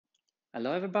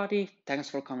Hello, everybody. Thanks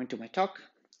for coming to my talk.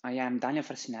 I am Daniel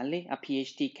Frassinelli, a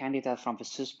PhD candidate from the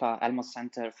SUSPA Elmos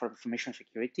Center for Information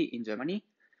Security in Germany.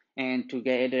 And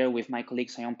together with my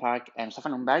colleagues Sohyeon Park and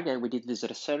Stefan Nürnberger, we did this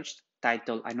research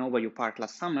titled I Know Where You Parked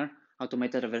Last Summer,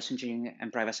 Automated Reverse Engineering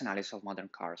and Privacy Analysis of Modern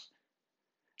Cars.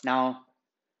 Now,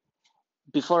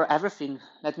 before everything,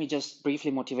 let me just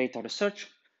briefly motivate our research.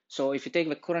 So if you take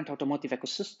the current automotive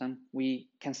ecosystem, we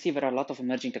can see there are a lot of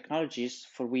emerging technologies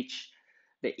for which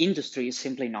the industry is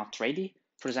simply not ready.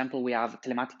 For example, we have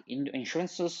telematic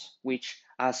insurances, which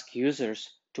ask users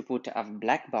to put a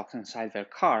black box inside their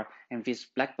car, and this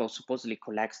black box supposedly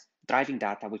collects driving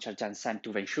data, which are then sent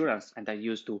to the insurance and are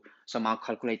used to somehow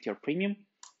calculate your premium.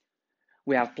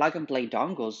 We have plug and play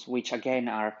dongles, which again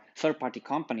are third-party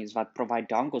companies that provide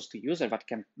dongles to users that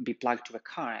can be plugged to a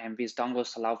car. And these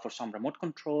dongles allow for some remote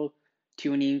control,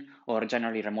 tuning, or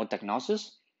generally remote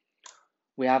diagnosis.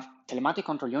 We have telematic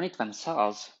control units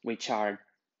themselves, which are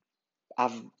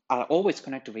always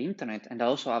connected to the internet and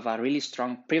also have a really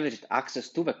strong privileged access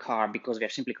to the car because they are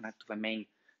simply connected to the main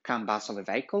CAN bus of the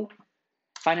vehicle.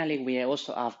 Finally, we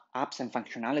also have apps and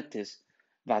functionalities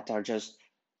that are just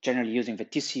generally using the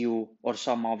TCU or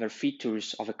some other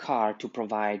features of a car to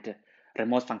provide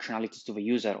remote functionalities to the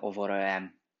user over OEM.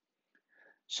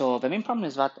 So the main problem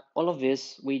is that all of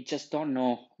this, we just don't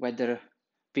know whether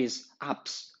these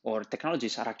apps or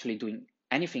technologies are actually doing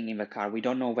anything in the car. We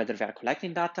don't know whether they are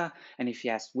collecting data, and if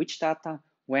yes, which data,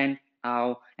 when,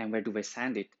 how, and where do they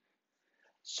send it.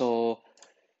 So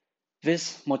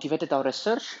this motivated our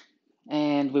research,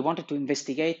 and we wanted to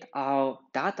investigate how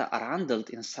data are handled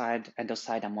inside and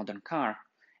outside a modern car.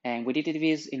 And we did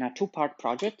this in a two-part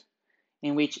project,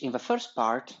 in which in the first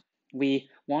part, we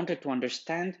wanted to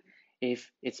understand if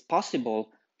it's possible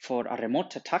for a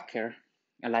remote attacker,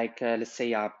 like let's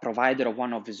say a provider of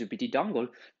one of the ZBD dongle,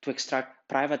 to extract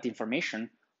private information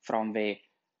from the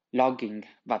logging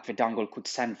that the dongle could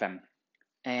send them.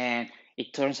 And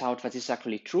it turns out that this is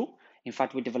actually true. In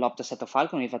fact, we developed a set of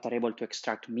algorithms that are able to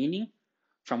extract meaning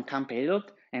from CAN payload,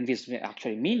 and this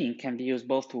actually meaning can be used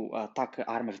both to attack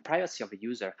harm the privacy of the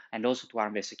user and also to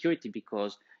harm the security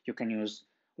because you can use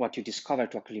what you discover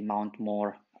to actually mount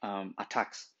more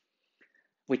attacks.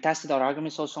 We tested our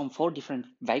arguments also on 4 different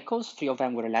vehicles. 3 of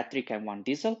them were electric and 1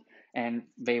 diesel, and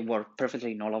they worked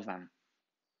perfectly in all of them.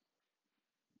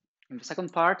 In the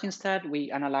second part, instead, we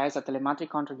analyzed the telemetry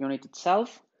control unit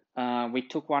itself. We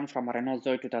took one from a Renault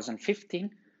Zoe 2015,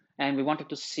 and we wanted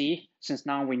to see, since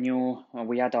now we knew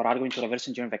we had our argument to reverse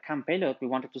engineer the CAN payload, we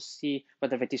wanted to see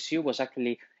whether the TCU was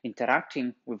actually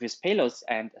interacting with these payloads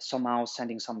and somehow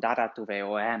sending some data to the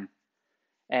OEM.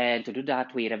 And to do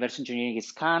that, we reverse engineered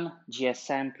its CAN,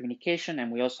 GSM communication,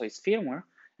 and we also its firmware.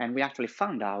 And we actually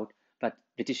found out that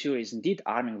the TCU is indeed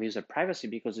harming user privacy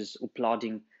because it's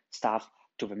uploading stuff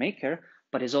to the maker,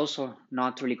 but it's also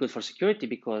not really good for security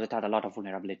because it had a lot of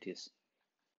vulnerabilities.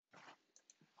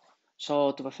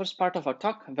 So to the first part of our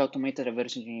talk, the automated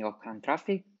reverse engineering of CAN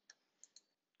traffic.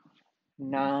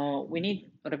 Now, we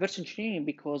need reverse engineering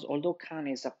because although CAN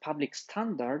is a public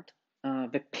standard,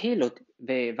 the payload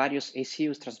the various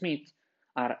ACUs transmit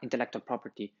are intellectual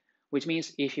property, which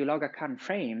means if you log a CAN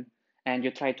frame and you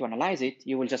try to analyze it,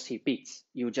 you will just see bits.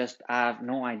 You just have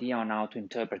no idea on how to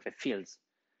interpret the fields.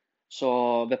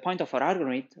 So the point of our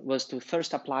algorithm was to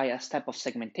first apply a step of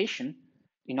segmentation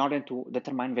in order to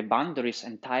determine the boundaries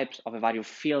and types of a various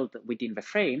field within the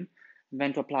frame,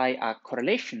 then to apply a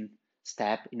correlation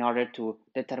step in order to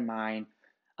determine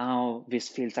how these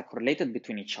fields are correlated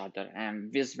between each other.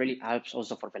 And this really helps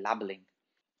also for the labeling.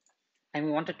 And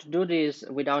we wanted to do this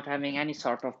without having any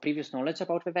sort of previous knowledge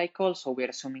about the vehicle. So we're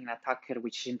assuming an attacker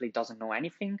which simply doesn't know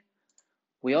anything.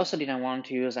 We also didn't want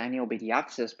to use any OBD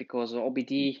access because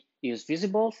OBD is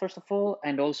visible, first of all,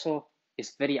 and also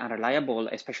is very unreliable,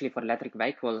 especially for electric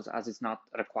vehicles, as it's not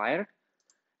required.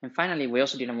 And finally, we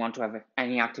also didn't want to have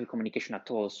any active communication at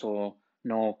all, so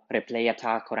no replay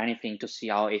attack or anything to see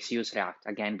how ACUs react,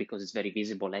 again, because it's very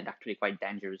visible and actually quite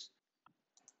dangerous.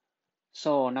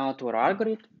 So now to our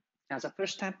algorithm. As a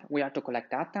first step, we have to collect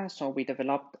data, so we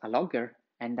developed a logger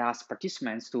and asked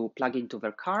participants to plug into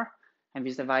their car. And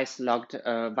this device logged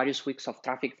various weeks of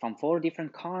traffic from 4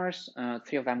 different cars.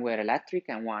 3 of them were electric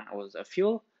and 1 was a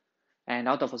fuel. And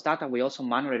out of those data, we also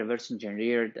manually reverse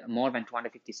engineered more than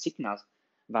 250 signals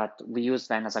that we use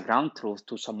then as a ground truth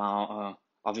to somehow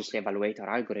obviously evaluate our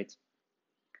algorithm.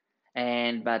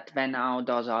 But then how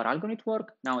does our algorithm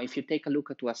work? Now, if you take a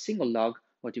look at a single log,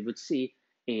 what you would see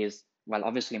is, well,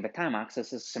 obviously in the time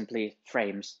axis is simply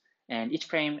frames. And each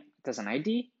frame has an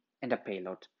ID and a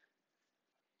payload.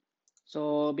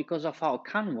 So because of how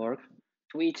CAN work,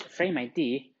 to each frame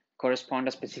ID correspond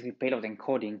a specific payload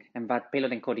encoding, and that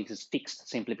payload encoding is fixed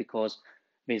simply because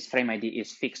this frame ID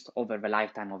is fixed over the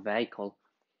lifetime of the vehicle.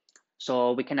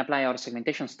 So we can apply our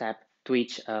segmentation step to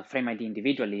each frame ID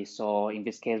individually. So in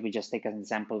this case, we just take an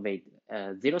example with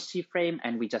 0C frame,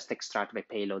 and we just extract the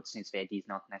payload since the ID is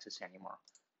not necessary anymore.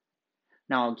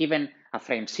 Now, given a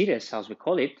frame series, as we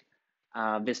call it,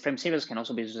 this frame series can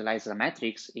also be visualized as a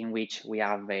matrix in which we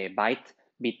have a byte,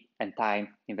 bit, and time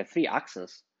in the three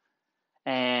axes.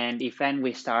 And if then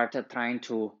we start trying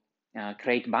to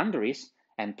create boundaries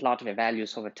and plot the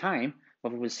values over time,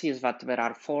 what we will see is that there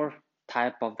are four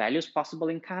types of values possible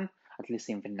in CAN, at least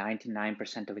in the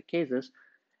 99% of the cases.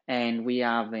 And we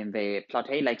have in the plot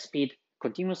A, like speed,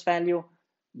 continuous value.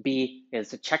 B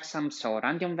is checksum, so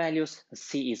random values.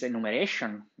 C is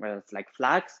enumeration, where it's like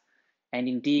flags. And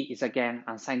in D is again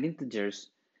unsigned integers,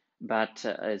 but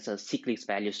it's a cyclic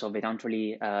value, so they don't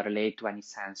really relate to any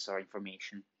sensor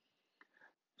information.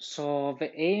 So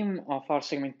the aim of our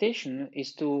segmentation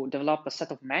is to develop a set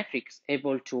of metrics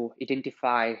able to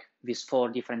identify these four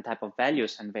different type of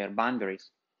values and their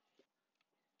boundaries.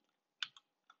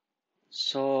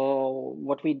 So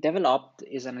what we developed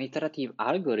is an iterative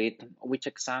algorithm which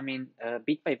examines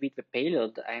bit by bit the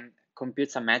payload and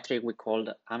computes a metric we call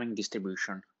the Hamming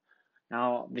distribution.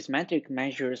 Now, this metric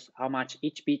measures how much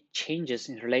each bit changes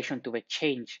in relation to the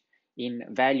change in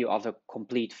value of a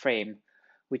complete frame,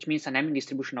 which means an Hamming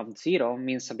distribution of 0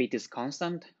 means a bit is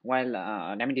constant, while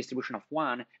an Hamming distribution of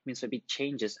 1 means a bit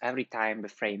changes every time the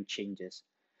frame changes.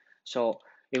 So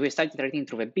if we start iterating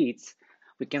through the bits,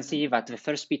 we can see that the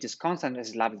first bit is constant and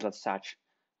is labeled as such.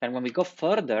 Then when we go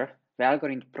further, the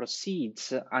algorithm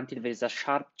proceeds until there is a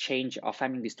sharp change of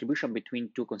Hamming distribution between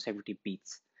two consecutive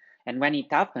bits. And when it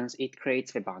happens, it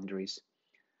creates the boundaries.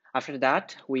 After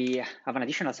that, we have an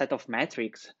additional set of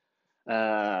metrics,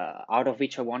 out of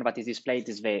which one that is displayed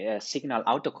is the signal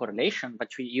autocorrelation,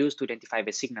 which we use to identify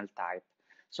the signal type.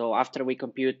 So after we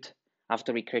create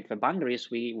the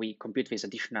boundaries, we compute these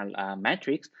additional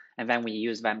metrics, and then we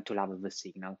use them to label the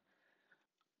signal.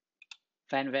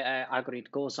 Then the algorithm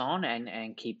goes on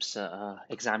and keeps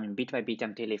examining bit by bit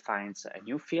until it finds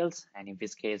new fields. And in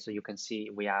this case, you can see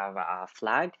we have a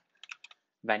flag.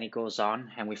 Then it goes on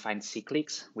and we find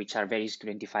cyclics, which are very easy to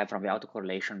identify from the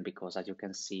autocorrelation because, as you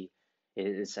can see,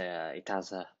 it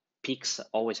has peaks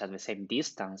always at the same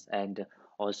distance, and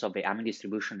also the Hamming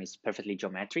distribution is perfectly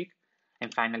geometric.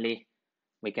 And finally,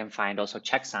 we can find also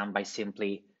checksum by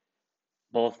simply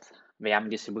both the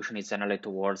Hamming distribution is generally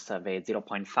towards the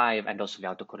 0.5, and also the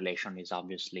autocorrelation is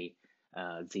obviously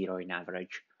 0 in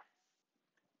average.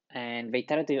 And the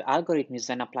iterative algorithm is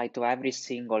then applied to every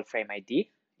single frame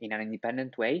ID in an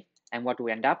independent way. And what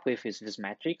we end up with is this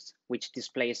matrix, which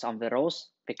displays on the rows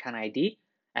the CAN ID,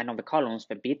 and on the columns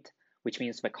the bit, which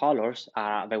means the colors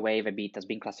are the way the bit has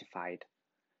been classified.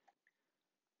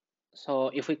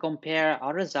 So if we compare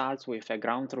our results with the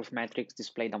ground truth matrix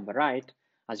displayed on the right,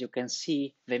 as you can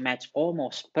see, they match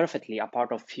almost perfectly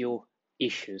apart of few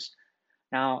issues.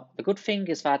 Now, the good thing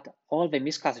is that all the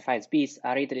misclassified bits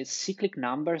are either cyclic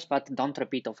numbers but don't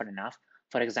repeat often enough.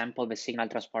 For example, the signal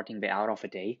transporting the hour of a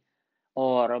day,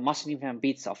 or most significant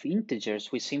bits of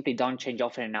integers which simply don't change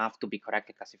often enough to be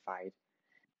correctly classified.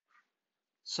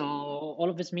 So all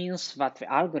of this means that the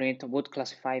algorithm would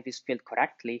classify this field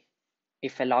correctly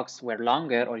if the logs were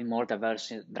longer or in more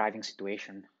diverse driving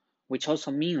situation, which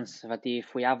also means that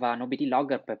if we have an OBD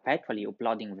logger perpetually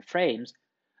uploading the frames,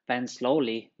 then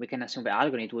slowly we can assume the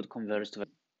algorithm would converge to the.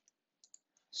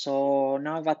 So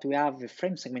now that we have the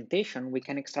frame segmentation, we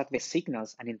can extract the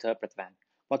signals and interpret them.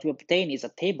 What we obtain is a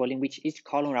table in which each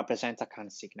column represents a CAN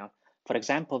signal. For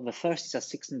example, the first is a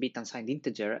 16-bit unsigned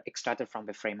integer extracted from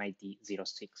the frame ID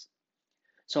 06.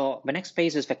 So the next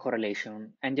phase is the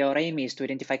correlation, and our aim is to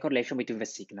identify correlation between the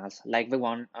signals, like the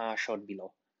one shown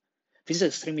below. This is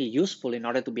extremely useful in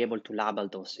order to be able to label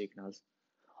those signals.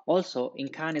 Also, in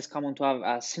CAN, it's common to have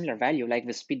a similar value like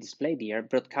the speed displayed here,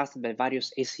 broadcasted by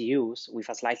various ECUs with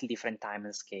a slightly different time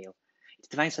and scale. It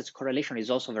defines such correlation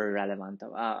is also very relevant,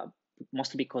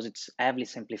 mostly because it's heavily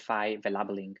simplify the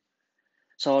labeling.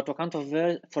 So to account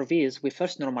for this, we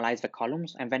first normalize the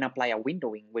columns and then apply a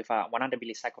windowing with a 100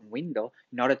 millisecond window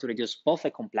in order to reduce both the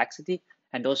complexity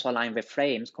and also align the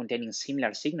frames containing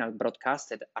similar signal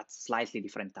broadcasted at slightly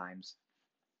different times.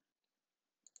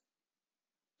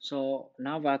 So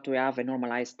now that we have a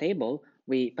normalized table,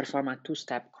 we perform a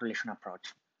two-step correlation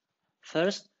approach.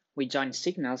 First, we join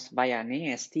signals via an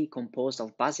AST composed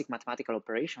of basic mathematical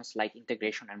operations like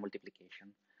integration and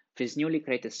multiplication. These newly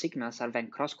created signals are then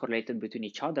cross-correlated between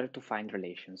each other to find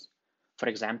relations. For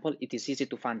example, it is easy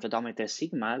to find the odometer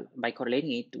signal by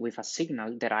correlating it with a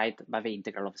signal derived by the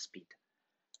integral of speed.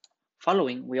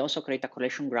 Following, we also create a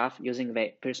correlation graph using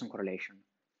the Pearson correlation.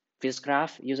 This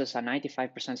graph uses a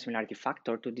 95% similarity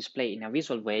factor to display in a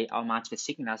visual way how much the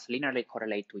signals linearly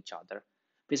correlate to each other.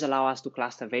 This allows us to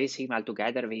cluster various signals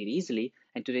together very easily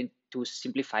and to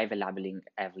simplify the labeling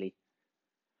heavily.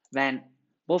 Then,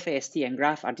 both AST and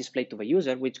graph are displayed to the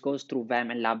user, which goes through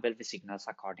them and label the signals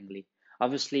accordingly.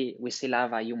 Obviously, we still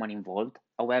have a human involved.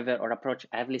 However, our approach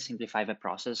heavily simplifies the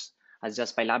process, as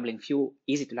just by labeling few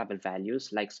easy to label values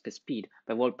like the speed,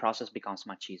 the whole process becomes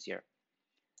much easier.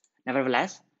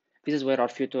 Nevertheless, this is where our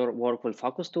future work will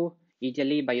focus to.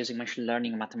 Ideally, by using machine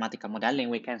learning and mathematical modeling,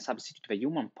 we can substitute the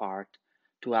human part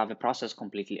to have the process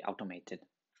completely automated.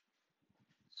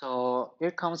 So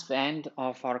here comes the end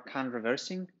of our CAN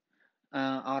reversing.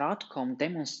 Our outcome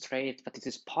demonstrates that it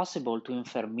is possible to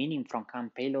infer meaning from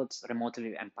CAN payloads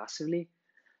remotely and passively.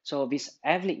 So this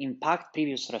heavily impacts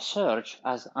previous research,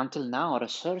 as until now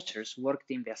researchers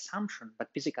worked in the assumption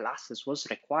that physical access was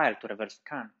required to reverse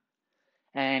CAN.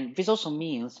 And this also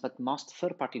means that most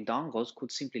third-party dongles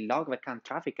could simply log the CAN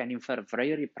traffic and infer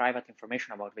very private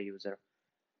information about the user.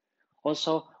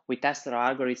 Also, we tested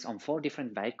our algorithms on 4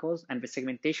 different vehicles, and the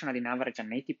segmentation had in average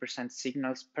an 80%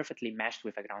 signals perfectly matched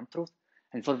with the ground truth.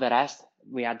 And for the rest,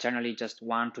 we had generally just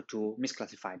 1 to 2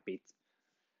 misclassified bits.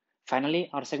 Finally,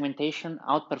 our segmentation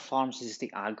outperforms existing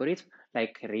algorithms,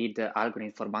 like read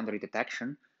algorithm for boundary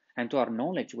detection. And to our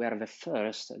knowledge, we are the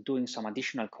first doing some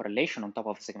additional correlation on top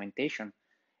of segmentation,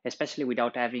 especially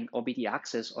without having OBD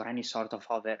access or any sort of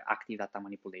other active data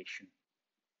manipulation.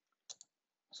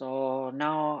 So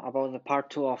now about the part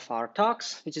 2 of our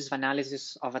talks, which is the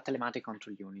analysis of a telematic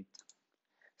control unit.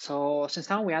 So since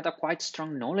now we had a quite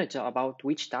strong knowledge about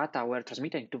which data were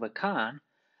transmitted to the CAN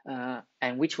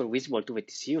and which were visible to the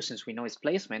TCU since we know its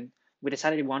placement, we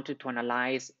decided we wanted to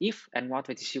analyze if and what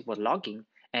the TCU was logging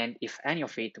and if any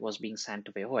of it was being sent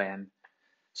to the OEM.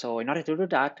 So in order to do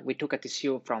that, we took a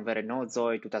TCU from the Renault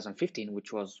Zoe 2015,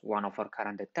 which was one of our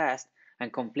current tests,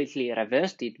 and completely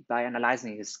reversed it by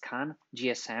analyzing its CAN,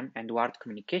 GSM, and wired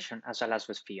communication, as well as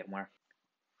with firmware.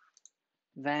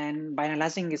 Then, by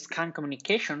analyzing its CAN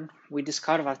communication, we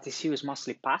discovered that TCU is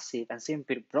mostly passive and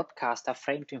simply broadcasts a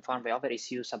frame to inform the other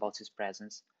ECUs about its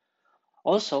presence.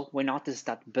 Also, we noticed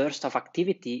that burst of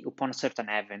activity upon certain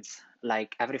events,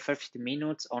 like every 50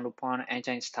 minutes or upon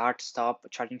engine start, stop,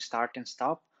 charging start and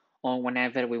stop, or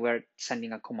whenever we were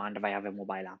sending a command via the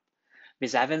mobile app.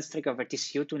 These events trigger the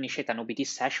TCU to initiate an OBD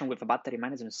session with the battery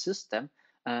management system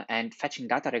and fetching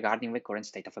data regarding the current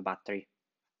state of the battery.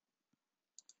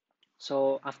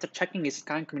 So after checking its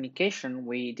CAN communication,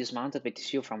 we dismounted the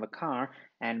TCU from the car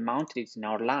and mounted it in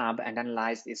our lab and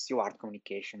analyzed its UART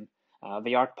communication.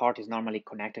 The UART port is normally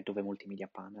connected to the multimedia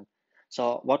panel.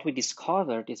 So what we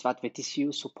discovered is that the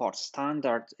TCU supports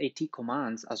standard AT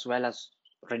commands as well as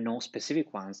Renault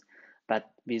specific ones. But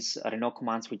these Renault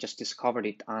commands, we just discovered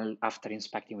it after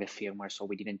inspecting the firmware, so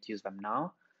we didn't use them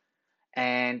now.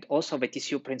 And also the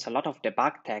TCU prints a lot of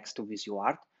debug text to this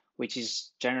UART, which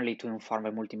is generally to inform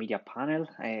a multimedia panel,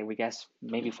 we guess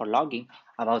maybe for logging,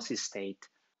 about its state.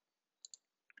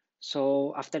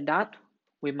 So after that,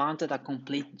 we mounted a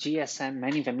complete GSM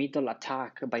man-in-the-middle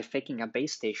attack by faking a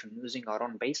base station using our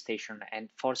own base station and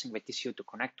forcing the TCU to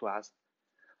connect to us.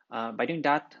 By doing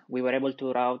that, we were able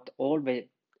to route all the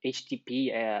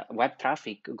HTTP web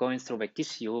traffic going through the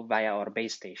TCU via our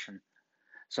base station.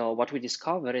 So what we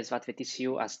discovered is that the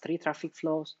TCU has 3 traffic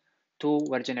flows. 2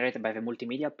 were generated by the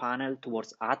multimedia panel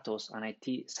towards Atos, an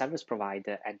IT service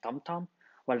provider, and TomTom,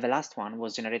 while the last one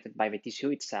was generated by the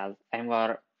TCU itself and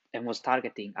was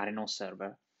targeting a Renault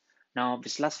server. Now,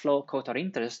 this last flow caught our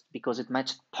interest because it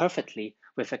matched perfectly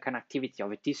with the connectivity of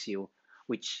the TCU,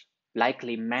 which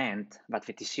likely meant that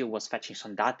the TCU was fetching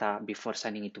some data before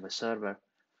sending it to the server.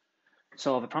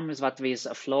 So the problem is that this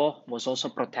flow was also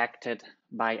protected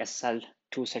by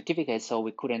SL2 certificate, so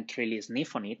we couldn't really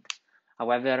sniff on it.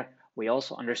 However, we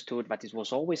also understood that it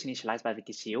was always initialized by the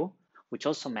TCU, which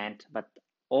also meant that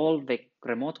all the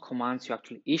remote commands you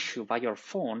actually issue via your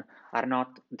phone are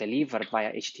not delivered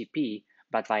via HTTP,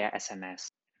 but via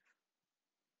SMS.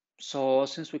 So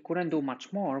since we couldn't do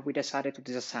much more, we decided to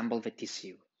disassemble the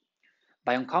TCU.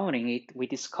 By uncovering it, we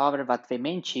discovered that the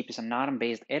main chip is an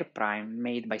ARM-based AirPrime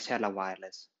made by Sierra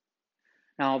Wireless.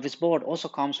 Now, this board also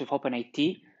comes with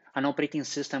OpenAT, an operating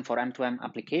system for M2M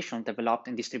application developed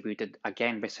and distributed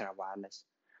again by Sierra Wireless.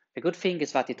 The good thing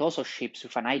is that it also ships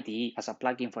with an IDE as a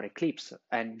plugin for Eclipse,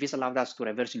 and this allowed us to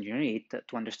reverse engineer it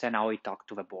to understand how it talked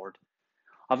to the board.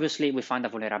 Obviously, we found a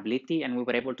vulnerability and we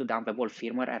were able to dump the whole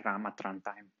firmware and RAM at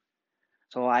runtime.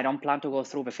 So I don't plan to go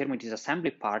through the firmware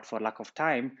disassembly part for lack of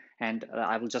time, and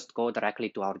I will just go directly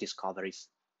to our discoveries.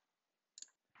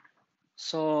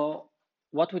 So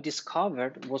What we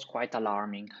discovered was quite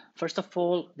alarming. First of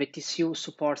all, VTCU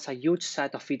supports a huge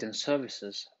set of hidden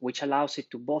services, which allows it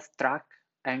to both track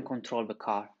and control the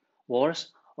car.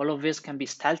 Worse, all of this can be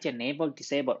stealthily enabled,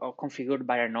 disabled, or configured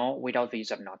by Renault without the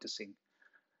user noticing.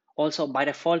 Also, by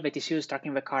default, VTCU is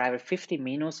tracking the car every 15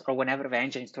 minutes or whenever the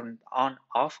engine is turned on,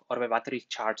 off, or the battery is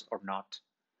charged or not.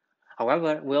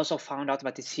 However, we also found out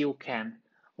that VTCU can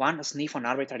 1. Sniff on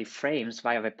arbitrary frames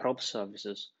via the probe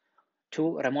services,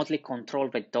 2. Remotely control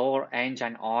the door,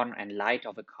 engine, horn, and light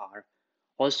of the car.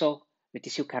 Also,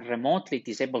 VTCU can remotely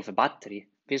disable the battery.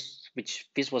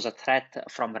 This was a threat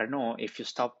from Renault if you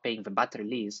stop paying the battery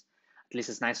lease. At least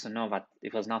it's nice to know that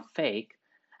it was not fake.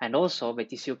 And also,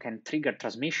 VTCU can trigger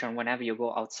transmission whenever you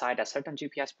go outside a certain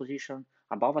GPS position,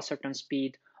 above a certain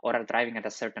speed, or are driving at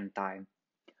a certain time.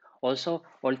 Also,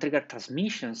 all trigger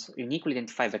transmissions uniquely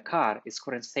identify the car, its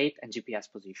current state, and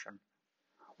GPS position.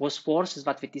 What's worse is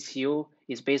that VTCU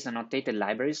is based on outdated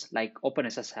libraries like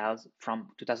OpenSSL from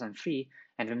 2003,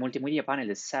 and the multimedia panel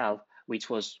itself, which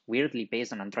was weirdly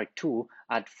based on Android 2,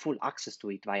 had full access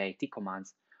to it via IT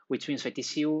commands, which means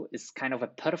VTCU is kind of a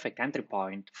perfect entry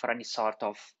point for any sort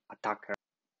of attacker.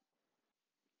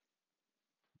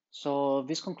 So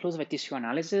this concludes VTCU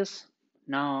analysis.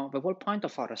 Now, the whole point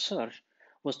of our research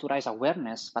was to raise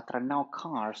awareness that Renault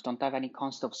cars don't have any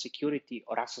concept of security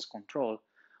or access control,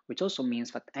 which also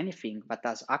means that anything that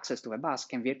has access to a bus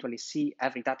can virtually see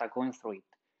every data going through it.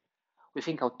 We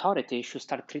think authorities should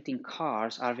start treating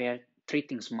cars as they are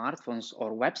treating smartphones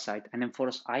or websites and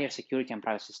enforce higher security and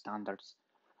privacy standards.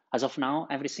 As of now,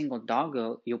 every single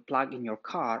dongle you plug in your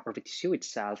car or the TCU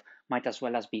itself might as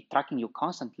well as be tracking you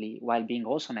constantly while being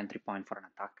also an entry point for an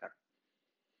attacker.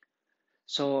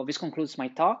 So this concludes my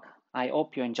talk. I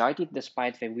hope you enjoyed it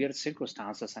despite the weird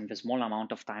circumstances and the small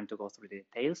amount of time to go through the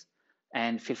details.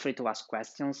 And feel free to ask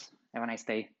questions. Have a nice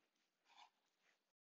day.